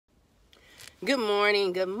Good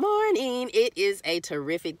morning. Good morning. It is a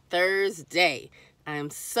terrific Thursday.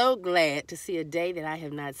 I'm so glad to see a day that I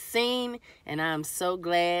have not seen, and I'm so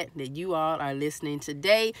glad that you all are listening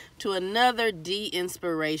today to another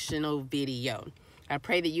de-inspirational video. I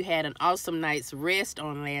pray that you had an awesome night's rest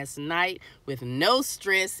on last night with no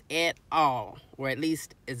stress at all, or at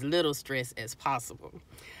least as little stress as possible.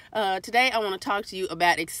 Today I want to talk to you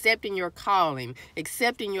about accepting your calling,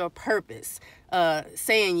 accepting your purpose,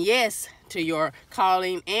 saying yes to your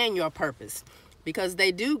calling and your purpose, because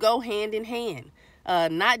they do go hand in hand.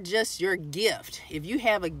 Not just your gift. If you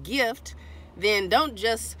have a gift, then don't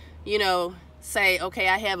just, say, okay,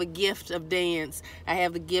 I have a gift of dance, I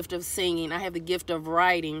have the gift of singing, I have the gift of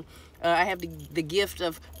writing, I have the gift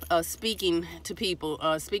of speaking to people,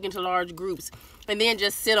 speaking to large groups, and then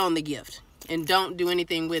just sit on the gift and don't do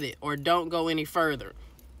anything with it, or don't go any further.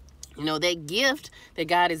 That gift that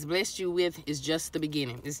God has blessed you with is just the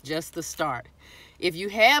beginning. It's just the start. If you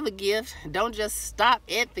have a gift, don't just stop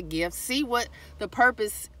at the gift. See what the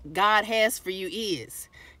purpose God has for you is.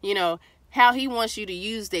 How he wants you to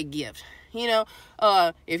use that gift.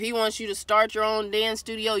 If he wants you to start your own dance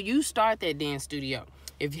studio, you start that dance studio.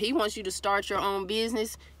 If he wants you to start your own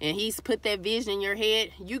business and he's put that vision in your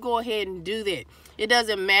head, you go ahead and do that. It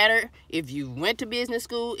doesn't matter if you went to business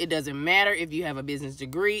school. It doesn't matter if you have a business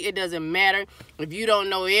degree. It doesn't matter if you don't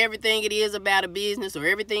know everything it is about a business or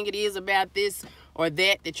everything it is about this or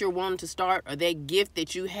that you're wanting to start, or that gift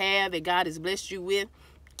that you have that God has blessed you with.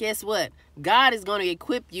 Guess what? God is going to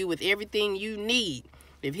equip you with everything you need.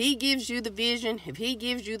 If he gives you the vision, if he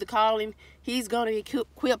gives you the calling, he's going to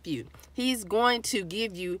equip you. He's going to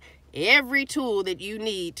give you every tool that you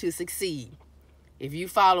need to succeed. If you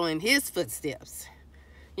follow in his footsteps,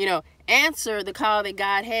 answer the call that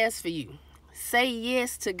God has for you. Say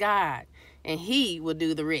yes to God, and he will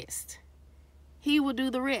do the rest. He will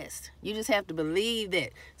do the rest. You just have to believe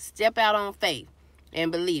that. Step out on faith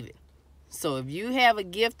and believe it. So if you have a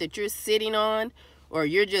gift that you're sitting on, or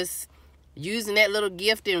you're just using that little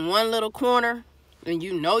gift in one little corner, and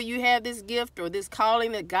you have this gift or this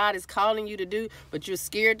calling that God is calling you to do, but you're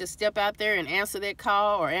scared to step out there and answer that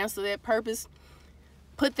call or answer that purpose,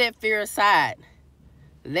 put that fear aside.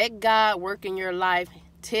 Let God work in your life.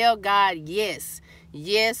 Tell God, yes.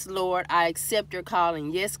 Yes, Lord, I accept your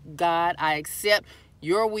calling. Yes, God, I accept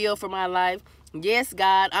your will for my life. Yes,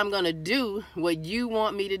 God, I'm going to do what you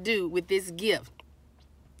want me to do with this gift.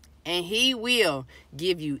 And he will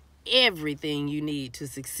give you everything you need to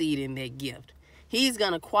succeed in that gift. He's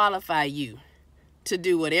going to qualify you to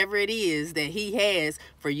do whatever it is that he has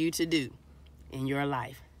for you to do in your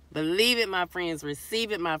life. Believe it, my friends.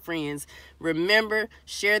 Receive it, my friends. Remember,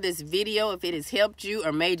 share this video if it has helped you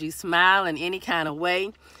or made you smile in any kind of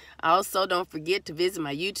way. Also, don't forget to visit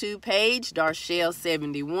my YouTube page,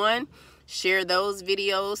 Darshell71. Share those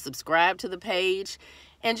videos, subscribe to the page,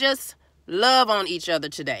 and just love on each other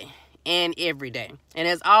today and every day. And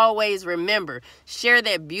as always, remember, share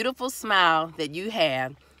that beautiful smile that you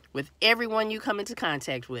have with everyone you come into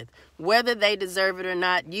contact with. Whether they deserve it or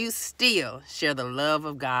not, you still share the love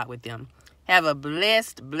of God with them. Have a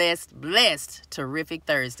blessed, blessed, blessed, terrific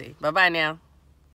Thursday. Bye-bye now.